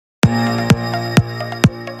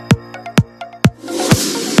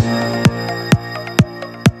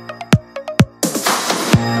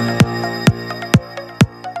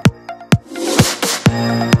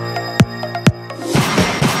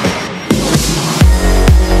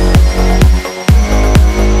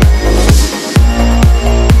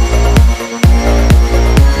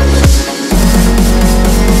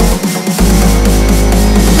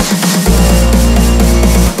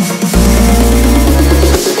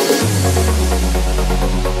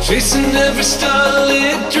Chasing every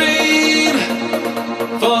starlit dream,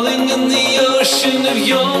 falling in the ocean of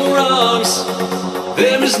your arms.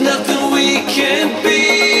 There is nothing we can't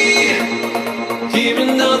be.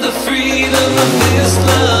 Hearing all the freedom of this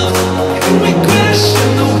love, and we crash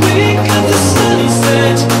in the wake of the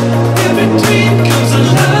sunset. Every dream comes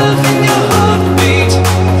alive in your heartbeat.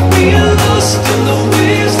 We are lost in the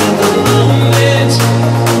waves of the moment.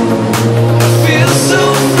 I feel so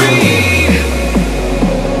free.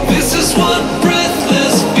 This is what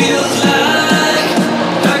breathless feels like.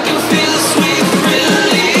 I can feel a sweet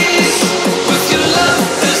release. With your love,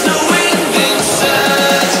 there's no end in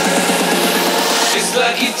sight. It's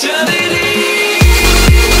like eternity.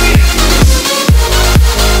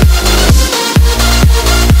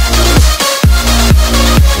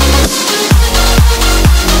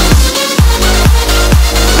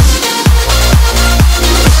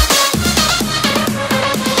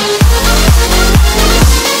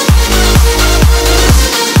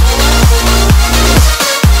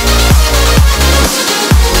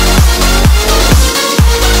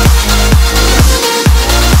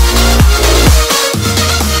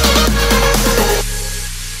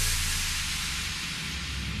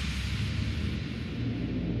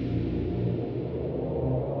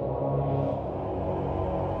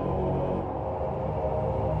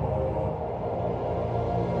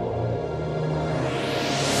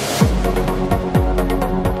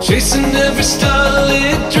 Chasing every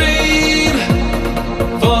starlit dream,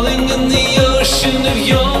 falling in the ocean of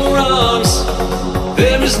your arms.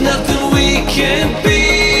 There is nothing we can't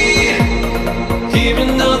be.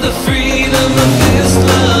 Hearing all the freedom of this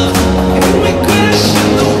love, and we crash in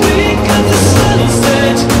the wake of the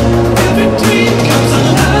sunset. Every dream comes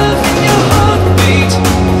alive in your heartbeat.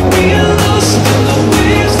 We are lost in the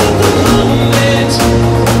waves of the moment.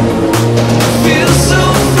 I feel so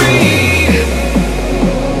free.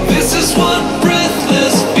 This is what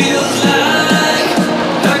breathless feels like.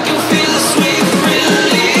 I can feel a sweet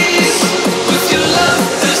release. With your love,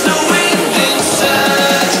 there's no end in sight.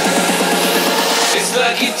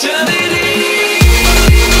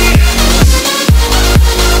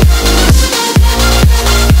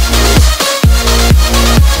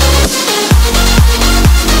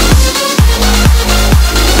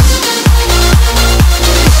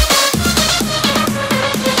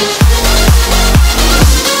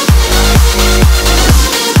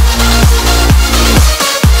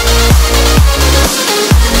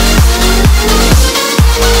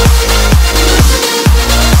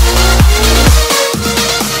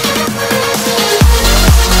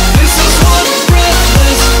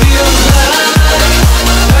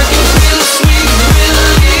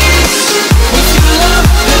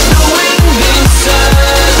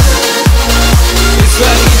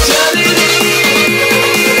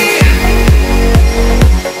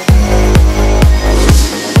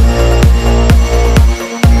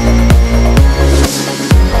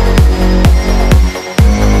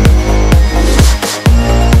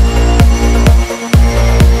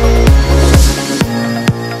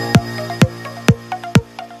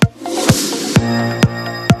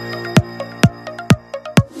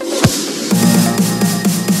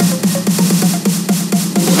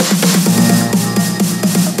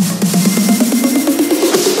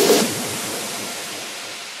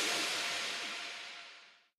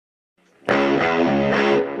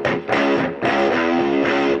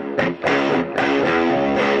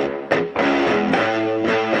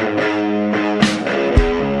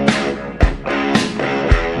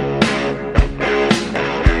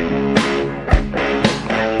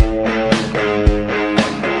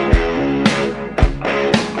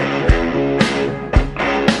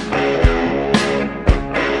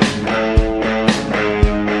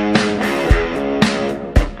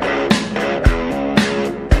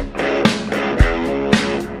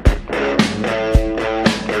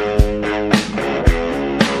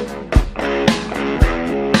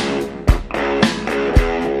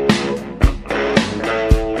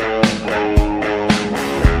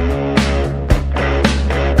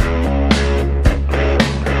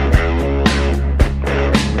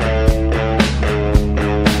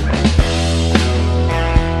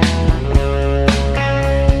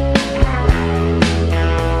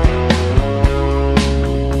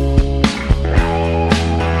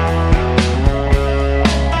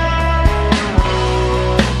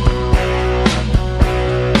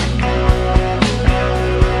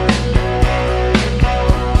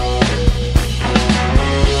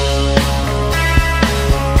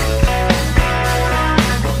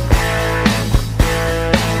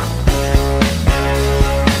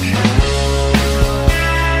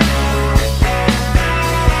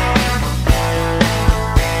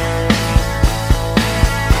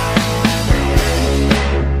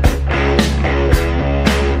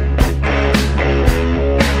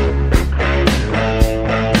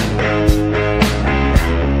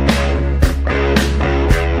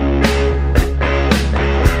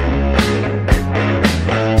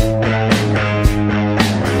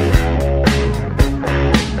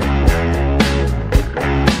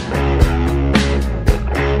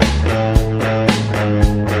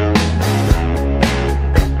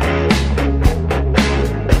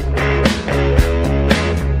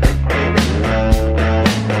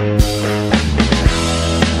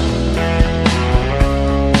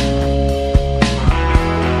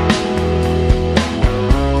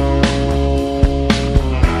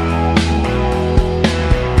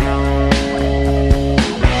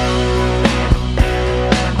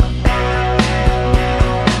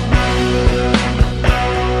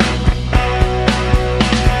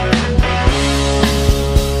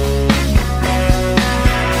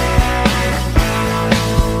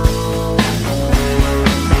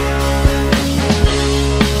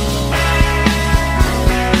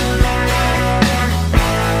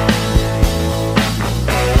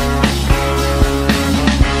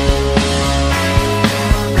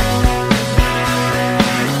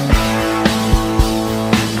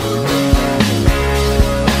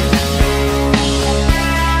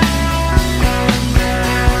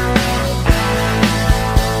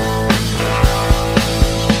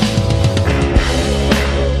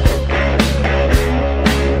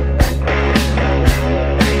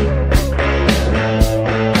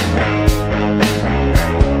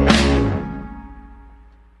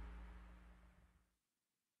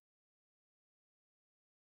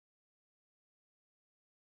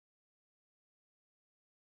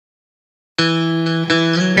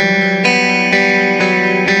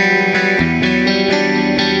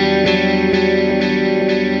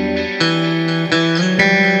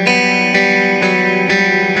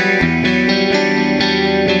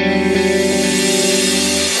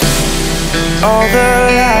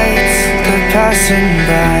 passing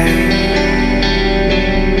by,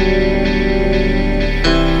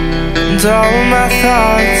 and all of my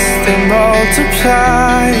thoughts, they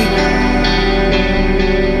multiply.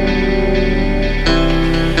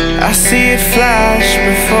 I see it flash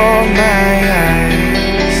before my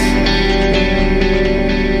eyes.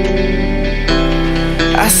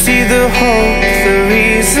 I see the hope, the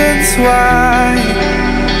reasons why.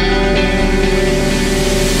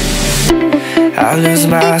 I lose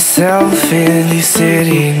myself in these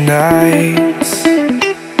city nights.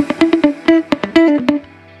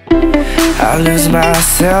 I lose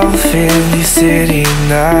myself in these city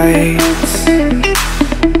nights.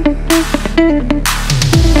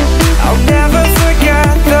 I'll never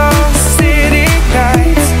forget those city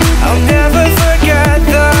nights. I'll never forget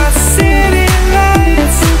the city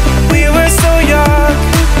lights. We were so young,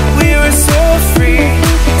 we were so free.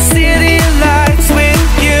 City lights with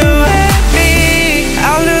you and me.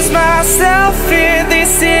 I'll lose myself in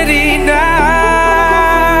these city nights.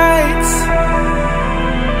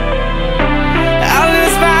 I'll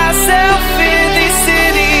lose myself in these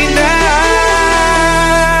city nights.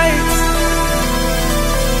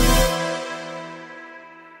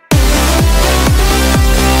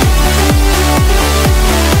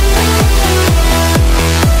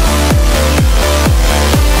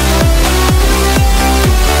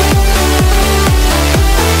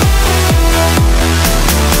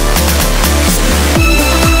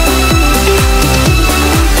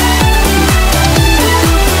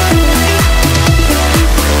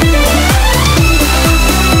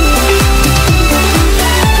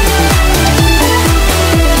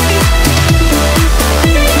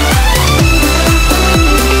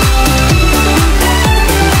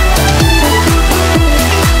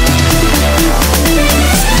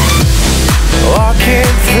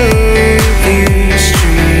 Walking through these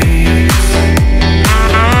streets,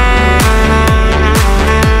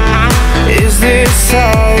 is this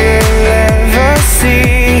all we'll ever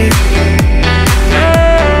see?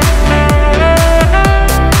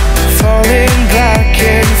 Falling back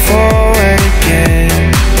and forward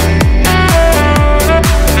again,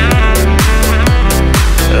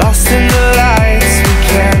 lost in the lights, we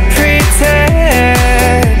can't pretend.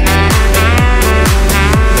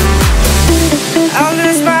 I'll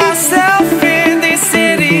lose myself in these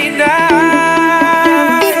city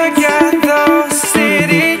nights. Forget those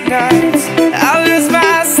city nights. I'll lose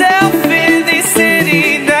myself in these city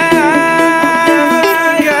nights.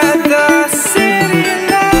 Forget the city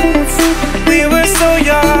lights. We were so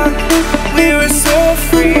young, we were so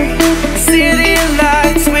free. City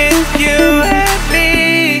lights with you and me.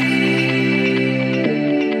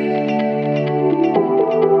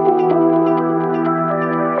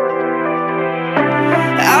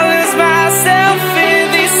 I'll lose myself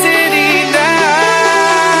in these city nights.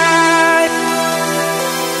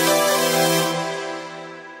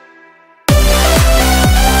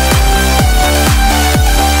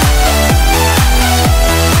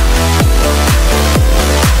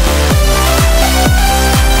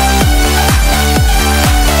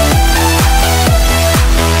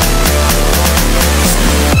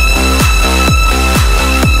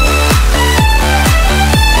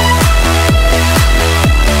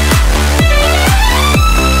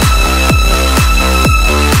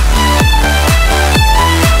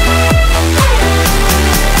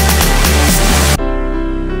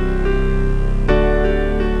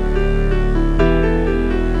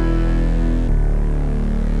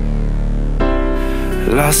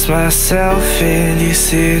 Lost myself in these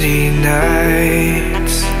city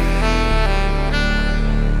nights.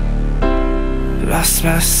 Lost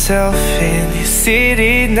myself in these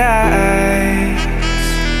city nights.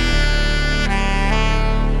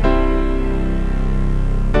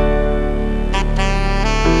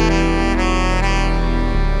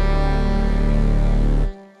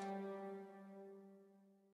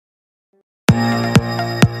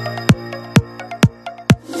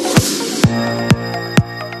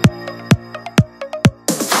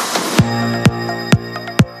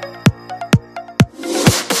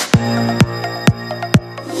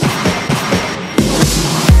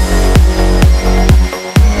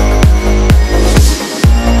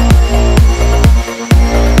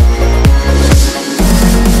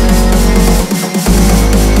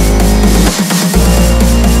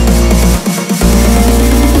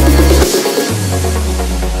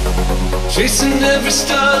 Chasing every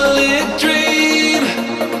starlit dream,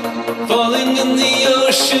 falling in the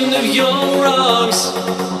ocean of your arms.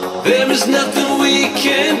 There is nothing we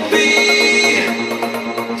can't be.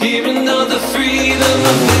 Hearing all the freedom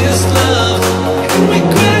of this love, and we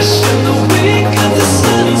crash in the wake of the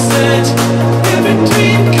sunset. Every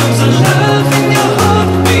dream comes alive in your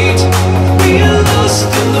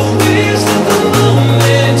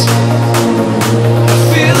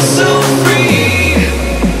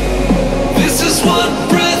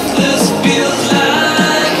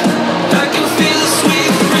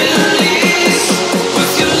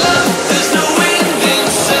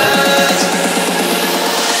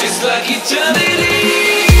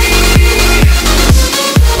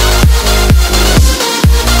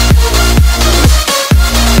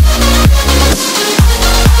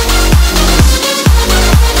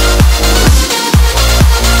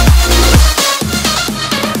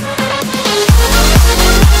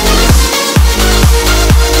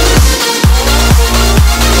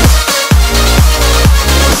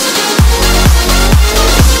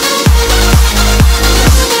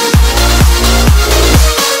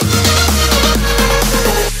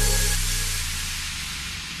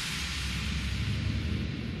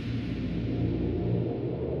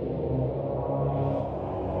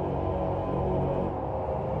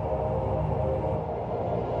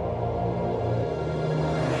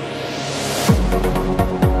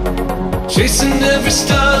chasing every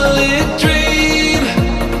starlit dream,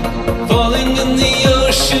 falling in the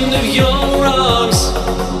ocean of your arms.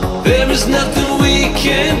 There is nothing we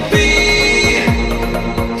can't be.